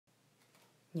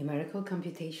Numerical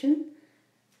Computation,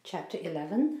 Chapter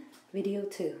 11, Video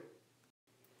 2.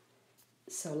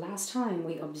 So last time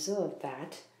we observed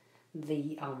that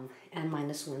the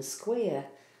n-1 square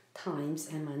times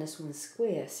n-1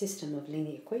 square system of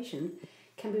linear equation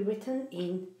can be written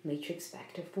in matrix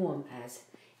vector form as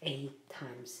A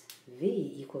times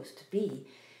V equals to B,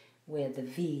 where the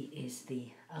V is the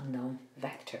unknown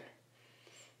vector.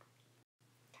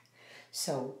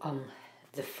 So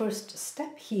the first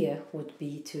step here would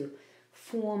be to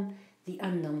form the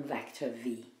unknown vector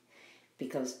V,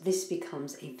 because this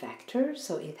becomes a vector,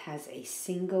 so it has a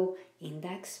single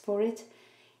index for it,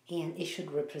 and it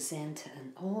should represent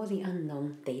all the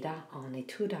unknown data on a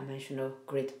two-dimensional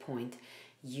grid point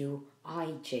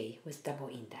uij with double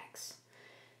index.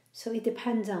 So it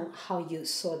depends on how you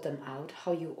sort them out,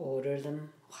 how you order them,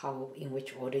 in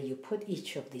which order you put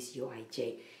each of these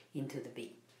uij into the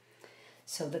V.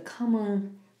 So the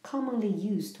commonly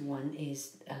used one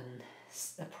is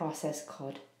a process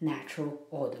called natural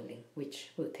ordering,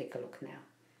 which we'll take a look now.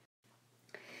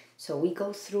 So we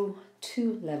go through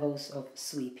two levels of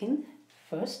sweeping.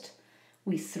 First,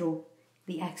 we throw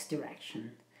the x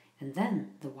direction and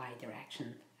then the y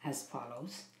direction as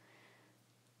follows.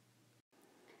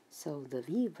 So the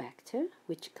V vector,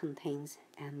 which contains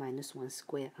n-1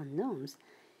 square unknowns,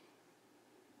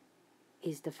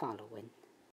 is the following.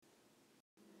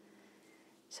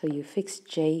 So you fix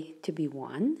j to be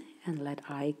 1 and let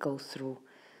I go through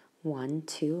 1,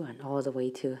 2, and all the way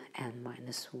to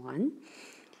n-1.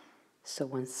 So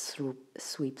once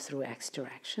sweep through x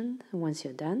direction, and once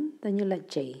you're done, then you let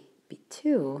j be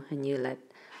 2 and you let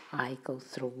I go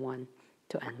through 1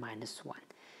 to n-1.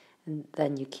 And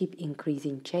then you keep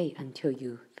increasing j until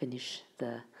you finish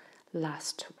the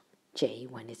last j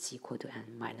when it's equal to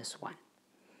n-1.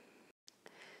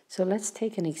 So let's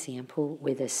take an example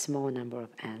with a small number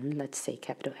of n. Let's say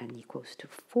capital N equals to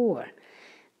 4.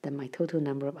 Then my total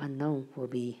number of unknown will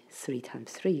be 3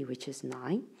 times 3, which is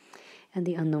 9. And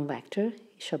the unknown vector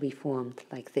shall be formed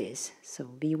like this. So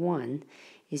V1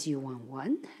 is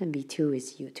U11, and V2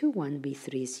 is U21,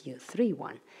 V3 is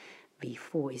U31,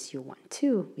 V4 is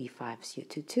U12, V5 is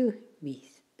U22,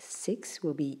 V6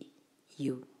 will be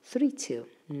U32,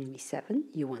 and V7,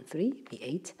 U13,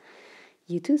 V8,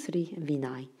 U23, and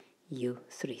V9,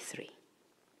 U33.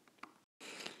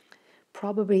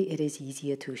 Probably it is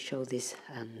easier to show this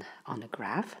on a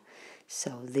graph.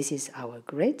 So this is our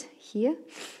grid here,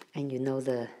 and you know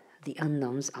the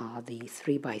unknowns are the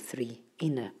 3 by 3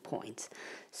 inner points.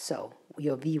 So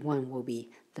your V1 will be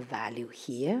the value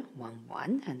here, 1,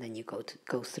 1, and then you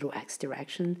go through x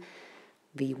direction,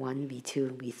 V1,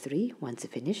 V2, V3. Once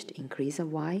finished, increase a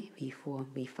y, V4,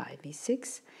 V5,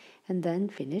 V6, and then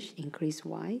finish, increase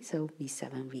y, so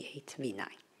V7, V8, V9.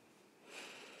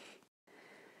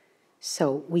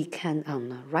 So we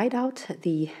can write out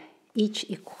each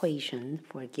equation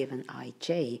for a given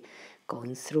ij,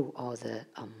 going through all the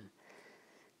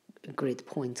grid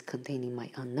points containing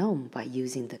my unknown by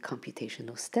using the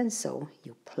computational stencil.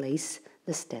 You place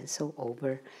the stencil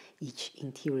over each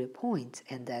interior point,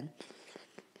 and then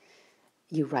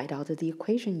you write out the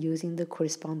equation using the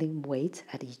corresponding weight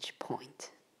at each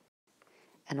point.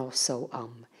 And also,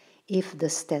 if the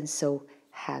stencil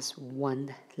has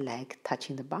one leg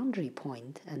touching the boundary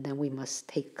point, and then we must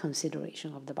take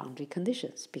consideration of the boundary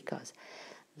conditions, because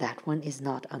that one is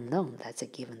not unknown, that's a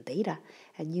given data,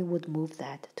 and you would move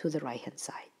that to the right-hand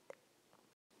side.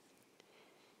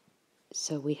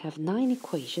 So we have 9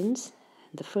 equations.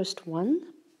 The first one,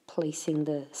 placing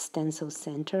the stencil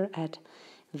center at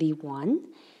V1,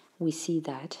 we see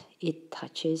that it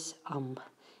touches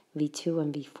V2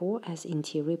 and V4 as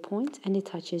interior points, and it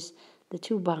touches the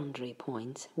two boundary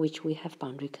points, which we have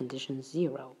boundary condition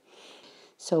 0.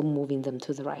 So moving them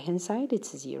to the right-hand side,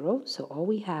 it's 0. So all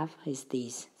we have is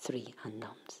these 3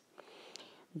 unknowns.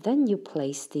 Then you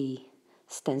place the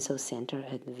stencil center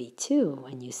at V2,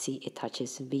 and you see it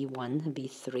touches V1,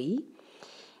 V3,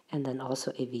 and then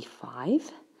also a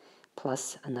V5,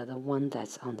 plus another one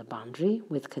that's on the boundary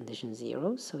with condition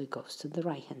 0, so it goes to the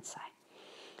right-hand side.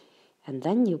 And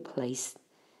then you place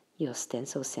your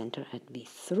stencil center at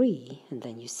V3, and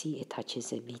then you see it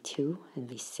touches a V2 and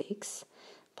V6,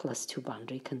 plus 2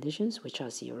 boundary conditions, which are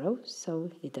 0,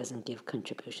 so it doesn't give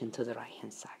contribution to the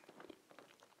right-hand side.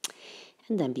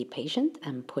 And then be patient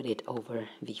and put it over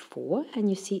V4, and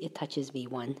you see it touches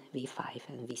V1, V5,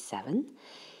 and V7,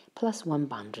 plus 1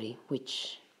 boundary,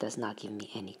 which does not give me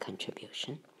any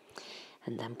contribution.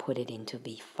 And then put it into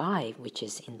V5, which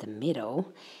is in the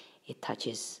middle. It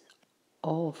touches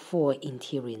all 4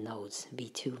 interior nodes,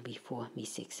 V2, V4,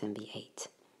 V6, and V8.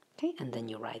 Okay, and then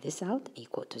you write this out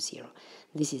equal to 0.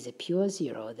 This is a pure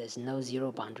 0. There's no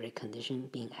zero boundary condition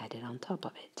being added on top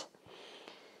of it.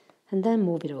 And then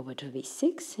move it over to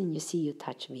V6, and you see you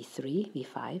touch V3,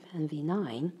 V5, and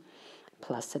V9,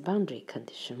 plus a boundary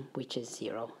condition, which is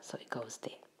 0, so it goes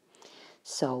there.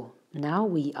 So now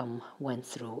we went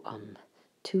through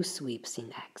 2 sweeps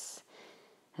in X.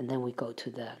 And then we go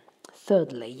to the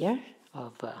third layer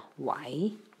of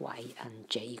y and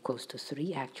j equals to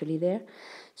 3 actually there.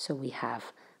 So we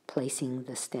have placing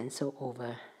the stencil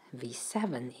over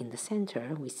V7 in the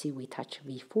center. We see we touch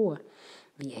V4,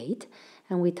 V8,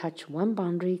 and we touch one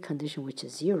boundary condition which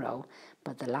is 0,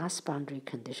 but the last boundary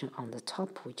condition on the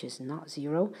top which is not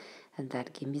 0, and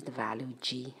that gives me the value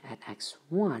g at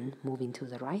x1. Moving to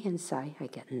the right hand side, I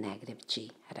get negative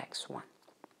g at x1.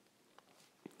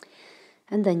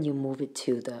 And then you move it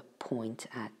to the point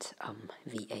at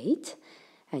V8,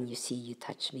 and you see you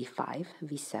touch V5,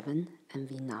 V7, and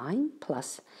V9,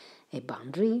 plus a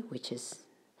boundary which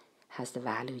has the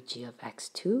value g of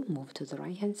x2. Move to the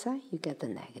right-hand side, you get the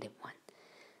negative 1.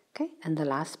 Okay, and the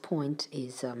last point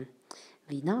is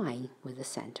V9 with the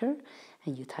center,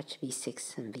 and you touch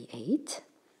V6 and V8,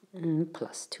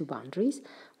 plus 2 boundaries.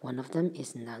 One of them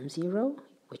is non-zero,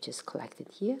 which is collected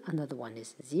here. Another one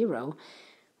is 0,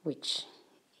 which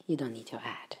you don't need to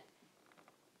add.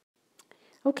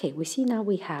 Okay, we see now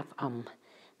we have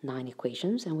 9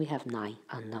 equations and we have 9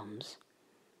 unknowns.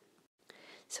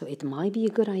 So it might be a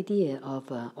good idea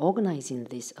of organizing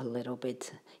this a little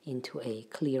bit into a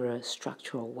clearer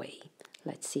structural way.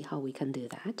 Let's see how we can do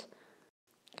that.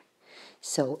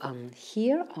 So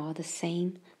here are the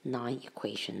same 9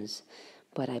 equations,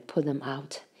 but I put them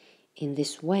out in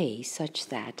this way such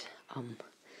that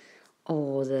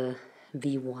all the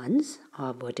V1s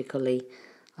are vertically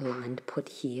aligned put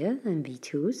here, and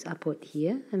V2s are put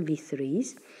here, and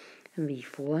V3s, and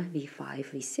V4,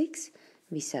 V5, V6,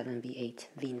 V7, V8,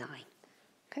 V9.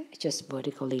 Okay, I just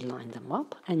vertically line them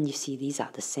up, and you see these are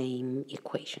the same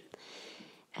equation.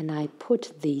 And I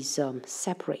put these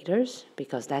separators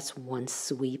because that's one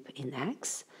sweep in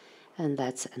X, and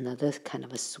that's another kind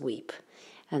of a sweep.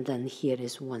 And then here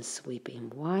is one sweep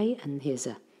in Y, and here's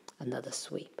another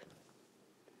sweep.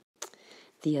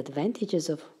 The advantages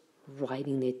of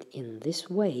writing it in this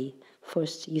way: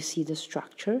 first, you see the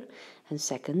structure, and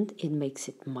second, it makes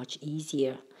it much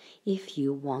easier if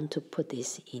you want to put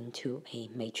this into a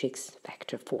matrix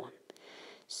vector form.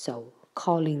 So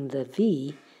calling the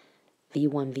V1,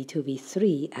 V2,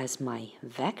 V3 as my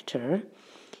vector,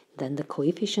 then the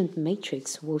coefficient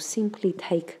matrix will simply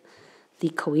take the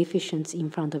coefficients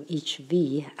in front of each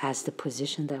V as the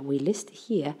position that we list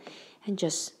here and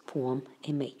just form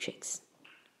a matrix.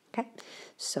 Okay,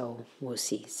 so we'll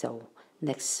see. So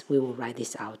next we will write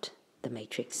this out, the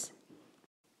matrix.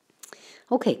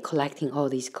 Okay, collecting all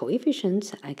these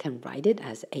coefficients, I can write it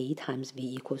as A times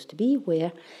V equals to B,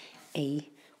 where A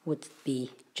would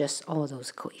be just all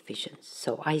those coefficients.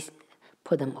 So I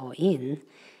put them all in,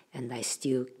 and I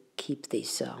still keep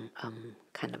these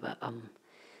kind of a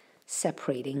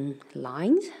separating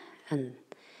lines. And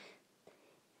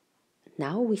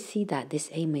now we see that this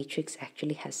A matrix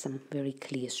actually has some very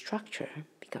clear structure,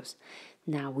 because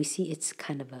now we see it's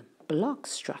kind of a block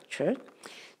structure.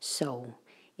 So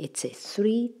it's a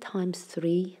 3 times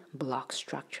 3 block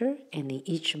structure, and in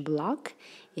each block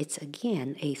it's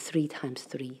again a 3 times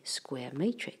 3 square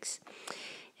matrix.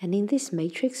 And in this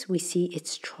matrix we see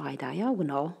it's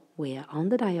tridiagonal, where on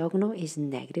the diagonal is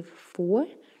 -4,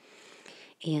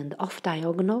 and off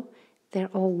diagonal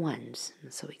they're all 1s.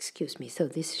 So excuse me, so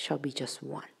this shall be just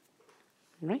 1,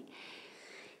 right?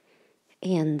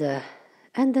 And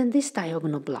then this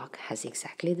diagonal block has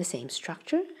exactly the same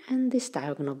structure, and this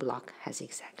diagonal block has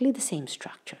exactly the same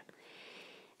structure.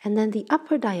 And then the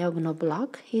upper diagonal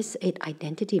block is an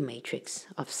identity matrix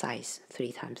of size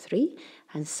 3 times 3,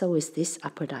 and so is this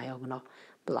upper diagonal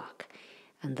block.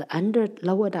 And the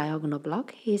lower diagonal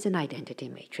block is an identity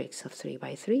matrix of 3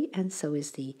 by 3, and so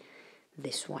is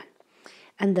this one.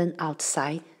 And then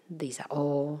outside, these are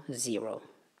all 0.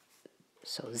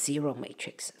 So 0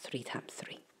 matrix, 3 times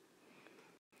 3.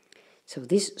 So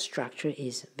this structure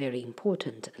is very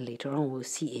important. Later on, we'll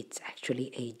see it's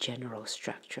actually a general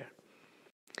structure.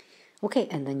 Okay,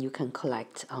 and then you can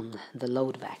collect the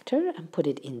load vector and put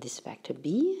it in this vector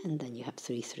B, and then you have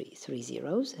 3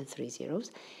 zeros and 3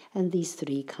 zeros, and these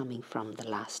 3 coming from the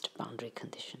last boundary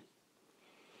condition.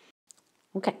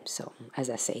 Okay, so as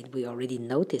I said, we already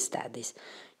noticed that this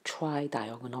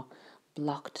tridiagonal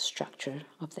blocked structure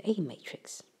of the A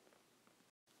matrix.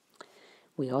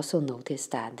 We also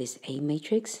noticed that this A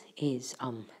matrix is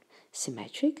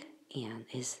symmetric and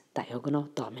is diagonal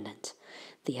dominant.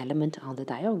 the element on the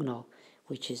diagonal,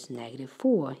 which is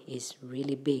 -4, is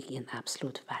really big in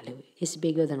absolute value. It's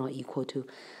bigger than or equal to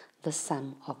the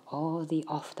sum of all the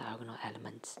off-diagonal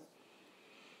elements.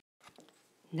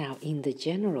 Now, in the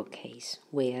general case,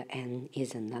 where n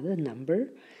is another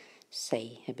number,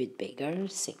 say a bit bigger,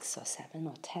 6 or 7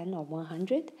 or 10 or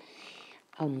 100,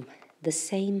 the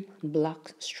same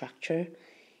block structure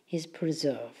is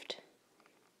preserved.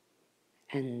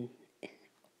 And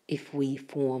if we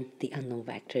form the unknown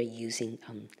vector using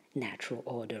natural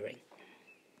ordering.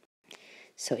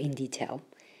 So in detail,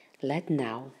 let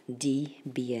now D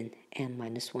be an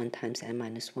n-1 times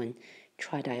n-1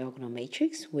 tridiagonal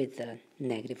matrix with the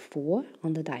 -4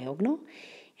 on the diagonal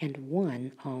and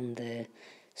 1 on the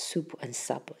sup and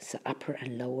sub, the upper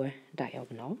and lower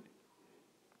diagonal.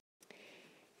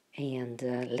 And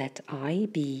let I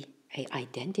be an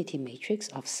identity matrix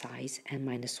of size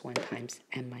n-1 times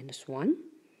n-1.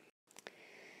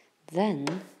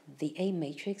 Then the A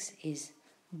matrix is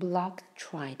block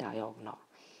tridiagonal,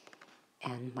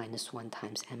 n-1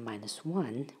 times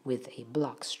n-1 with a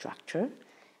block structure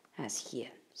as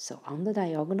here. So on the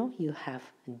diagonal you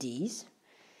have D's,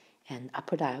 and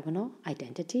upper diagonal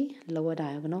identity, lower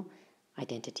diagonal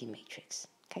identity matrix.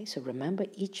 Okay, so remember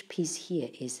each piece here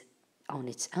is on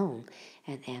its own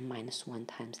an n-1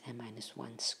 times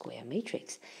n-1 square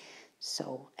matrix.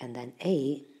 So, and then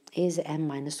A is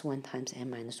n-1 times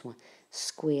n-1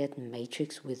 squared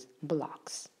matrix with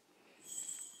blocks.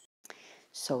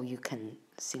 So you can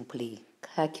simply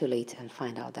calculate and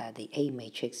find out that the A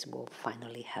matrix will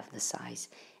finally have the size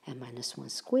n-1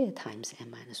 squared times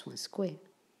n-1 squared.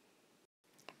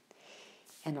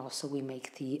 And also we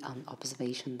make the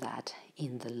observation that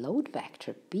in the load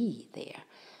vector B there,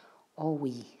 all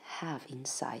we have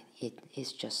inside it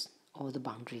is just all the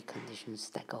boundary conditions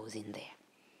that goes in there.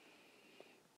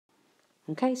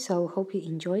 Okay, so hope you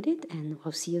enjoyed it, and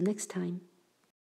I'll see you next time.